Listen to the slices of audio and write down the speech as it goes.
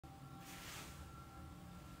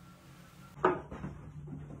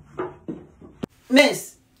Miss.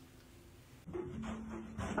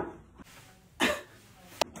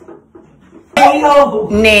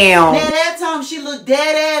 Now. Now that time she looked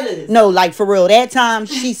dead at us. No, like for real. That time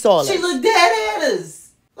she saw us. She looked dead at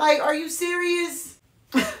us. Like, are you serious?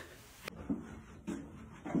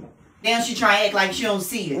 Now she try to act like she don't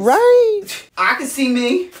see us. Right. I can see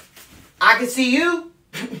me. I can see you.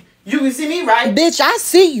 You can see me, right? Bitch, I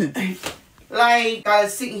see you. Like, I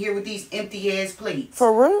was sitting here with these empty ass plates.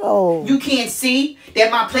 For real. You can't see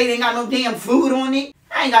that my plate ain't got no damn food on it.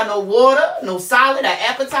 I ain't got no water, no salad, an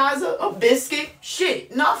appetizer, a biscuit.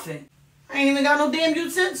 Shit, nothing. I ain't even got no damn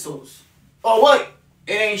utensils. Oh, what?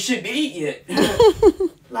 It ain't shit to eat yet.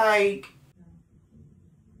 Like.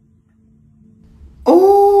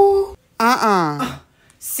 Ooh.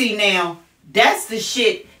 See now, that's the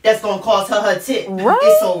shit that's gonna cost her tip. Right.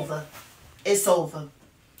 It's over. It's over.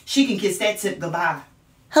 She can kiss that tip goodbye.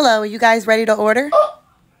 Hello, are you guys ready to order?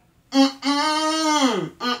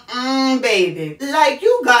 Baby. Like,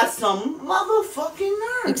 you got some motherfucking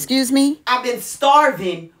nerve. Excuse me? I've been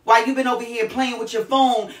starving while you been over here playing with your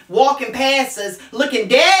phone, walking past us, looking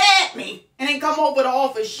dead at me, and ain't come over to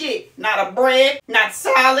offer shit. Not a bread, not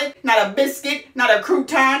salad, not a biscuit, not a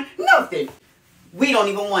crouton, nothing. We don't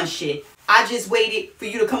even want shit. I just waited for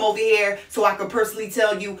you to come over here so I could personally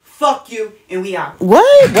tell you, fuck you, and we out.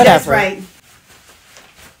 What? Whatever. That's right.